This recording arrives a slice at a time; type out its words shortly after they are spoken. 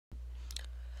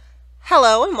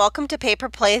Hello and welcome to Paper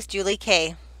Plays Julie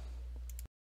K.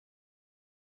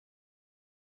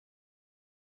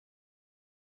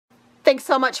 Thanks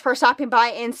so much for stopping by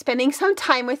and spending some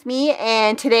time with me.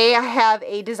 And today I have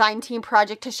a design team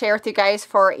project to share with you guys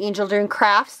for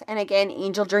AngeldreamCrafts. And again,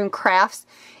 AngeldreamCrafts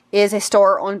is a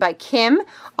store owned by Kim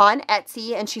on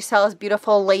Etsy, and she sells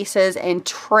beautiful laces and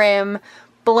trim,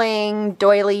 bling,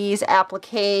 doilies,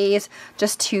 appliques,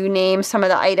 just to name some of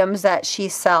the items that she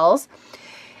sells.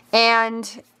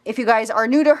 And if you guys are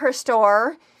new to her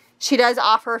store, she does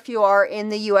offer, if you are in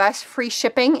the US, free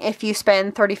shipping if you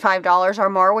spend $35 or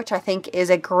more, which I think is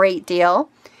a great deal.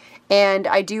 And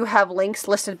I do have links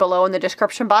listed below in the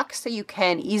description box so you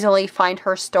can easily find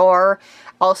her store,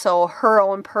 also her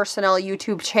own personal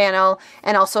YouTube channel,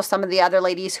 and also some of the other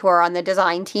ladies who are on the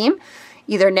design team,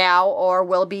 either now or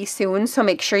will be soon. So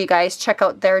make sure you guys check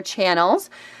out their channels.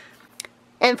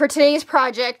 And for today's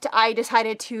project, I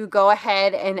decided to go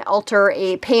ahead and alter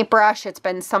a paintbrush. It's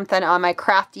been something on my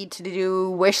crafty to-do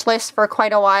wish list for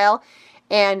quite a while.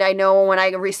 And I know when I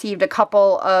received a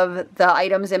couple of the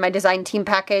items in my design team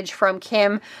package from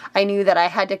Kim, I knew that I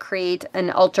had to create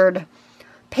an altered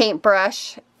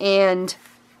paintbrush. And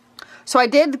so I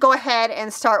did go ahead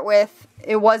and start with,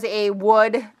 it was a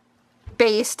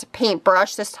wood-based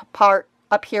paintbrush. This part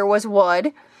up here was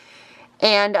wood.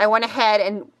 And I went ahead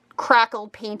and crackle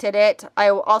painted it. I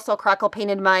also crackle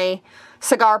painted my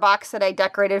cigar box that I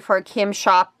decorated for a Kim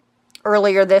shop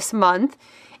earlier this month.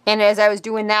 And as I was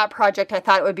doing that project, I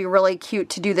thought it would be really cute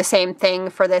to do the same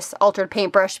thing for this altered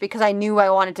paintbrush because I knew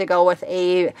I wanted to go with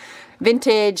a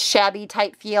vintage, shabby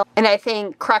type feel. And I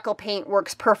think crackle paint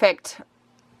works perfect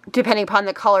depending upon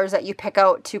the colors that you pick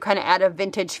out to kind of add a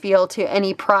vintage feel to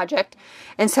any project.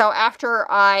 And so after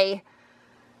I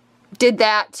did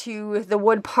that to the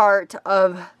wood part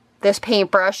of this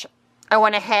paintbrush, I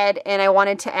went ahead and I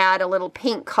wanted to add a little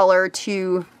pink color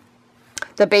to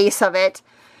the base of it.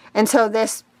 And so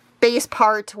this base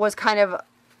part was kind of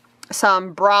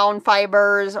some brown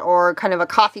fibers or kind of a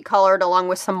coffee colored along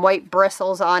with some white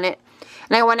bristles on it.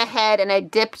 And I went ahead and I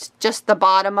dipped just the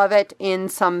bottom of it in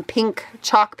some pink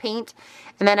chalk paint.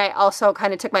 And then I also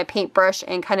kind of took my paintbrush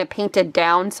and kind of painted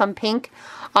down some pink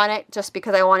on it just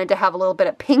because I wanted to have a little bit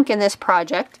of pink in this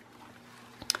project.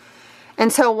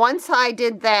 And so once I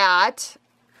did that,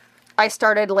 I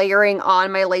started layering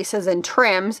on my laces and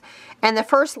trims. And the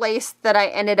first lace that I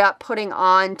ended up putting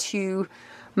on to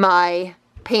my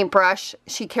paintbrush,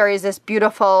 she carries this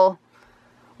beautiful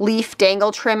leaf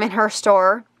dangle trim in her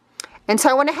store. And so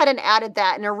I went ahead and added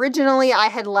that. And originally I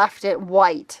had left it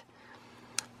white.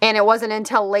 And it wasn't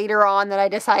until later on that I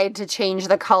decided to change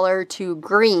the color to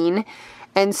green.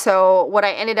 And so what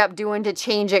I ended up doing to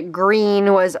change it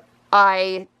green was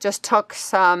I just took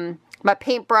my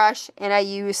paintbrush and I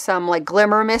used some like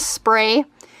glimmer mist spray,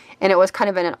 and it was kind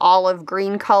of in an olive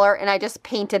green color, and I just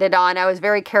painted it on. I was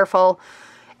very careful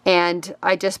and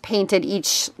I just painted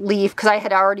each leaf because I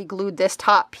had already glued this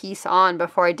top piece on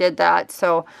before I did that.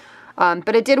 So,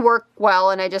 but it did work well,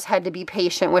 and I just had to be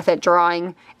patient with it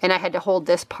drying, and I had to hold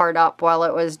this part up while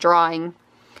it was drying.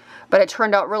 But it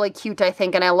turned out really cute, I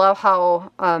think, and I love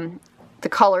how the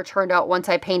color turned out once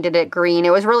I painted it green. It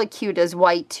was really cute as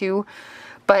white too.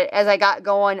 But as I got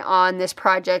going on this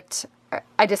project,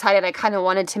 I decided I kind of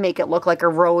wanted to make it look like a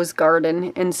rose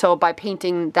garden. And so by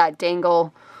painting that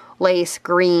dangle lace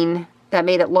green, that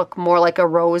made it look more like a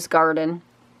rose garden.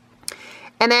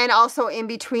 And then also in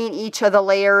between each of the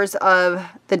layers of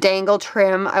the dangle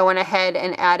trim, I went ahead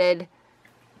and added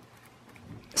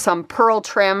some pearl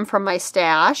trim from my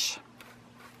stash.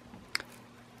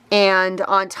 And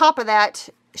on top of that,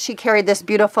 she carried this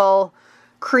beautiful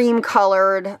cream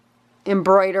colored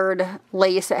embroidered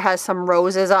lace that has some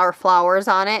roses or flowers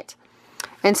on it.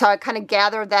 And so I kind of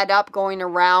gathered that up going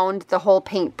around the whole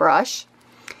paintbrush.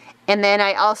 And then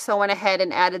I also went ahead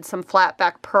and added some flat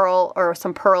back pearl or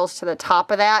some pearls to the top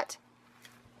of that.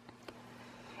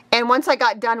 And once I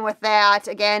got done with that,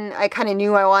 again, I kind of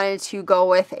knew I wanted to go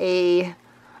with a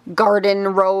garden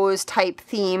rose type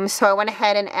theme. So I went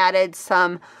ahead and added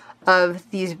some of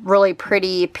these really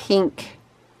pretty pink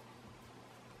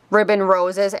ribbon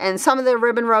roses, and some of the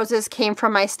ribbon roses came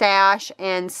from my stash,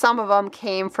 and some of them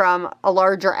came from a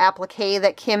larger applique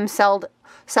that Kim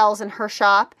sells in her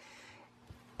shop.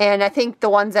 And I think the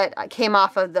ones that came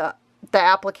off of the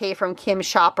applique from Kim's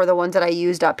shop are the ones that I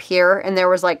used up here, and there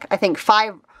was like I think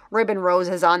 5 ribbon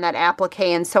roses on that applique,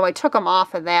 and so I took them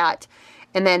off of that,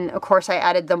 and then of course I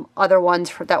added the other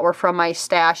ones that were from my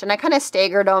stash, and I kind of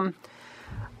staggered them.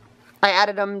 I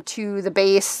added them to the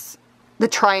base, the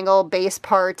triangle base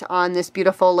part on this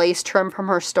beautiful lace trim from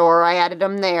her store. I added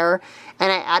them there,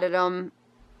 and I added them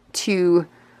to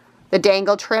the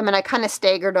dangle trim, and I kind of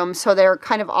staggered them so they're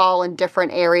kind of all in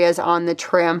different areas on the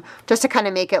trim, just to kind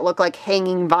of make it look like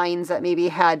hanging vines that maybe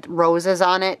had roses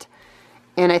on it.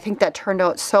 And I think that turned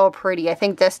out so pretty. I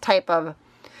think this type of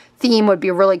theme would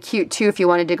be really cute too if you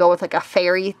wanted to go with like a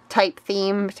fairy type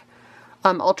themed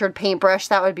altered paintbrush.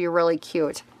 That would be really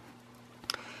cute.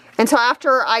 And so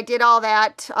after I did all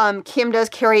that, Kim does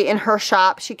carry in her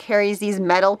shop, she carries these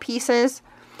metal pieces,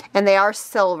 and they are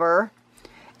silver.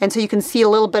 And so you can see a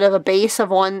little bit of a base of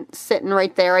one sitting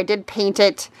right there. I did paint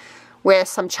it with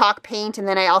some chalk paint, and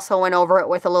then I also went over it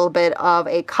with a little bit of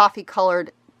a coffee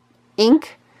colored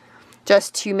ink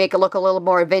just to make it look a little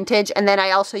more vintage. And then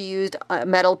I also used a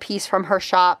metal piece from her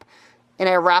shop, and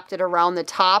I wrapped it around the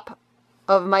top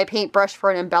of my paintbrush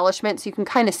for an embellishment, so you can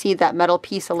kind of see that metal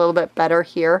piece a little bit better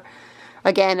here.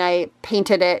 Again, I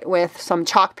painted it with some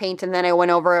chalk paint, and then I went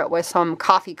over it with some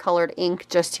coffee colored ink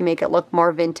just to make it look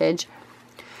more vintage.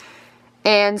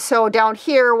 And so down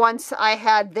here, once I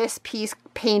had this piece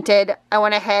painted, I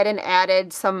went ahead and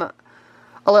added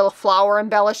a little flower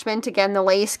embellishment. Again, the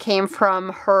lace came from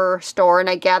her store, and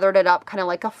I gathered it up kind of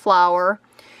like a flower.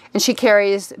 And she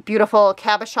carries beautiful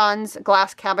cabochons,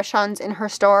 glass cabochons in her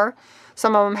store.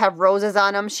 Some of them have roses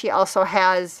on them. She also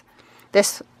has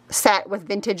this set with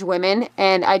vintage women,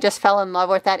 and I just fell in love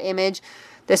with that image.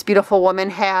 This beautiful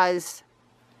woman has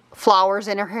flowers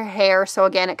in her hair, so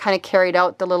again, it kind of carried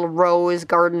out the little rose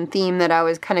garden theme that I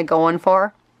was kind of going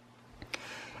for.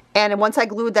 And once I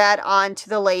glued that onto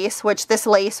the lace, which this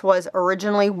lace was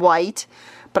originally white,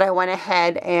 but I went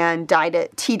ahead and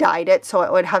tea-dyed it so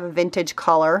it would have a vintage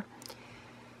color.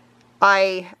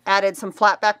 I added some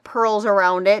flat back pearls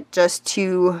around it just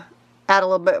to add a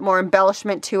little bit more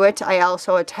embellishment to it. I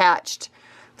also attached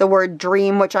the word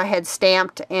dream, which I had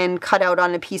stamped and cut out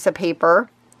on a piece of paper.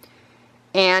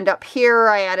 And up here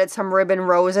I added some ribbon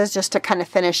roses just to kind of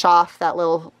finish off that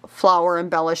little flower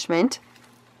embellishment.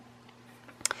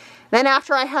 Then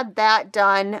after I had that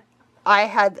done, I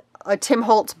had a Tim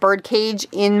Holtz birdcage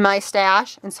in my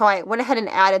stash, and so I went ahead and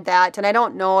added that. And I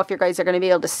don't know if you guys are going to be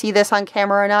able to see this on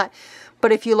camera or not,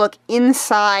 but if you look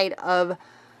inside of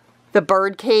the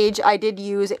birdcage, I did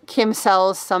use, Kim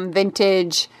sells some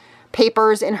vintage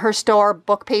papers in her store,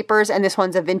 book papers, and this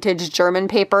one's a vintage German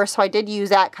paper, so I did use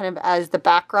that kind of as the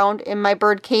background in my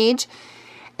birdcage.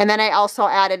 And then I also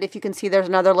added, if you can see, there's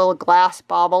another little glass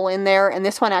bauble in there, and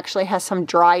this one actually has some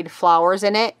dried flowers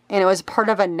in it, and it was part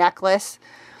of a necklace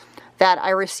that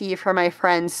I received from my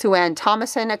friend Sue Ann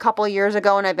Thomason a couple of years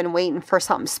ago, and I've been waiting for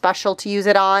something special to use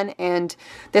it on, and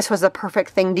this was the perfect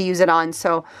thing to use it on.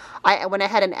 So I went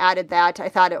ahead and added that. I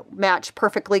thought it matched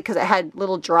perfectly because it had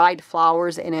little dried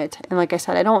flowers in it. And like I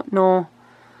said, I don't know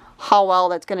how well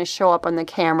that's going to show up on the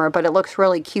camera, but it looks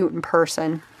really cute in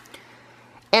person.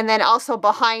 And then also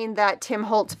behind that Tim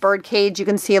Holtz birdcage, you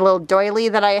can see a little doily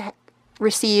that I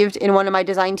received in one of my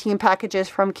design team packages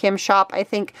from Kim's shop. I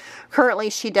think currently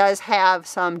she does have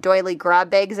some doily grab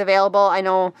bags available. I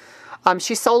know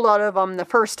she sold out of them the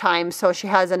first time, so she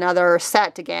has another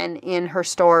set again in her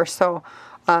store. So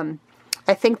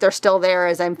I think they're still there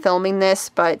as I'm filming this,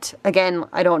 but again,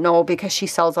 I don't know because she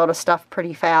sells out of stuff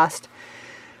pretty fast.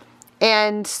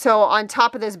 And so on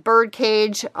top of this bird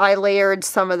cage, I layered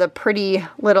some of the pretty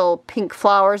little pink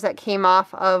flowers that came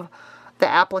off of the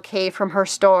applique from her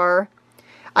store.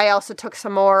 I also took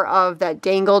some more of that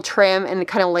dangle trim and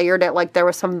kind of layered it like there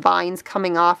was some vines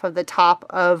coming off of the top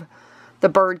of the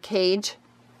bird cage.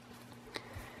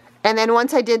 And then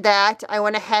once I did that, I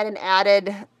went ahead and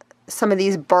added some of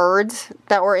these birds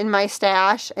that were in my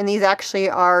stash. And these actually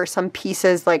are some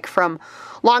pieces like from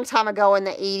a long time ago in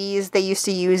the 80s. They used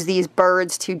to use these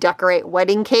birds to decorate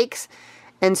wedding cakes.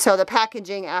 And so the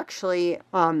packaging actually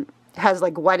has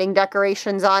like wedding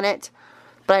decorations on it.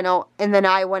 But I know, and then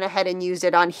I went ahead and used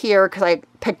it on here because I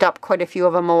picked up quite a few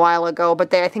of them a while ago.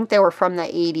 But I think they were from the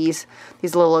 80s,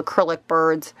 these little acrylic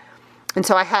birds. And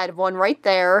so I had one right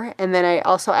there, and then I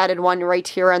also added one right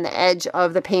here on the edge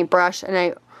of the paintbrush, and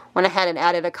I went ahead and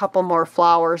added a couple more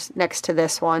flowers next to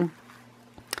this one.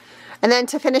 And then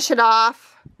to finish it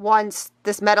off, once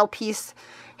this metal piece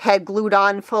had glued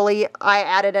on fully, I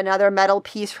added another metal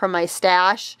piece from my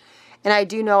stash. And I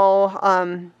do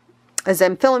know, as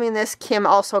I'm filming this, Kim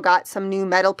also got some new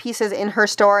metal pieces in her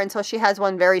store, and so she has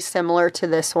one very similar to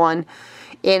this one.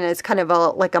 And it's kind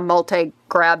of like a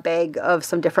multi-grab bag of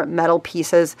some different metal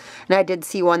pieces. And I did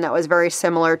see one that was very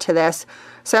similar to this.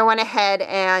 So I went ahead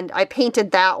and I painted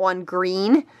that one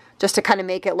green just to kind of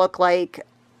make it look like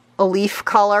a leaf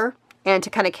color and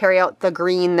to kind of carry out the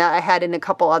green that I had in a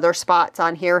couple other spots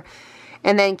on here.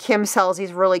 And then Kim sells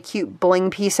these really cute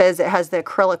bling pieces. It has the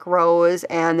acrylic rose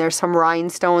and there's some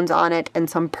rhinestones on it and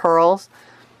some pearls.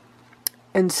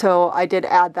 And so I did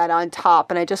add that on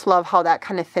top, and I just love how that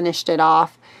kind of finished it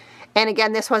off. And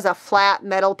again, this was a flat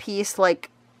metal piece like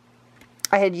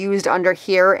I had used under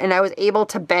here, and I was able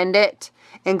to bend it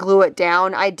and glue it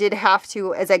down. I did have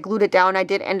to, as I glued it down, I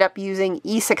did end up using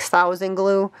E6000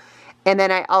 glue. And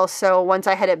then I also, once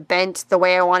I had it bent the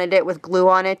way I wanted it with glue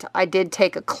on it, I did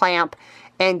take a clamp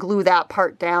and glue that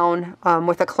part down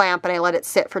with a clamp, and I let it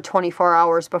sit for 24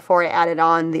 hours before I added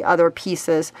on the other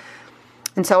pieces.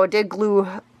 And so it did glue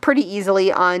pretty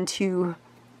easily onto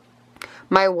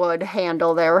my wood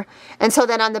handle there. And so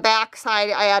then on the back side,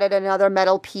 I added another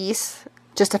metal piece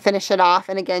just to finish it off.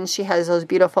 And again, she has those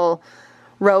beautiful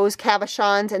rose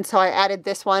cabochons, and so I added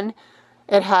this one.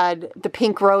 It had the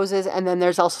pink roses, and then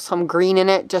there's also some green in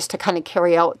it just to kind of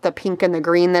carry out the pink and the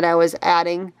green that I was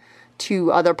adding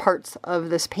to other parts of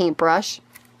this paintbrush.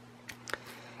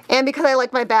 And because I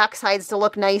like my back sides to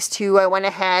look nice too, I went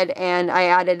ahead and I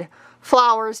added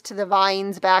flowers to the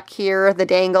vines back here, the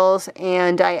dangles,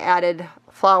 and I added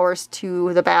flowers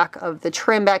to the back of the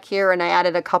trim back here, and I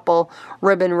added a couple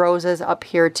ribbon roses up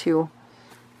here too.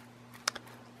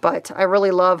 But I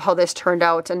really love how this turned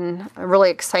out, and I'm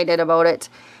really excited about it.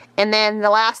 And then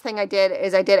the last thing I did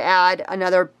is I did add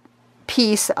another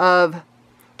piece of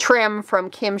trim from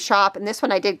Kim's shop, and this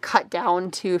one I did cut down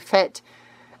to fit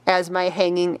as my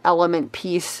hanging element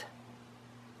piece.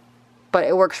 But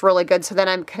it works really good, so then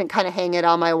I can kind of hang it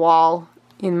on my wall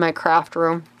in my craft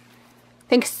room.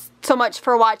 Thanks so much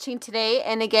for watching today,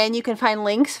 and again, you can find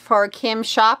links for Kim's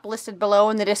shop listed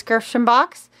below in the description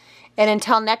box. And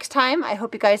until next time, I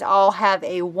hope you guys all have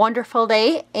a wonderful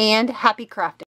day and happy crafting.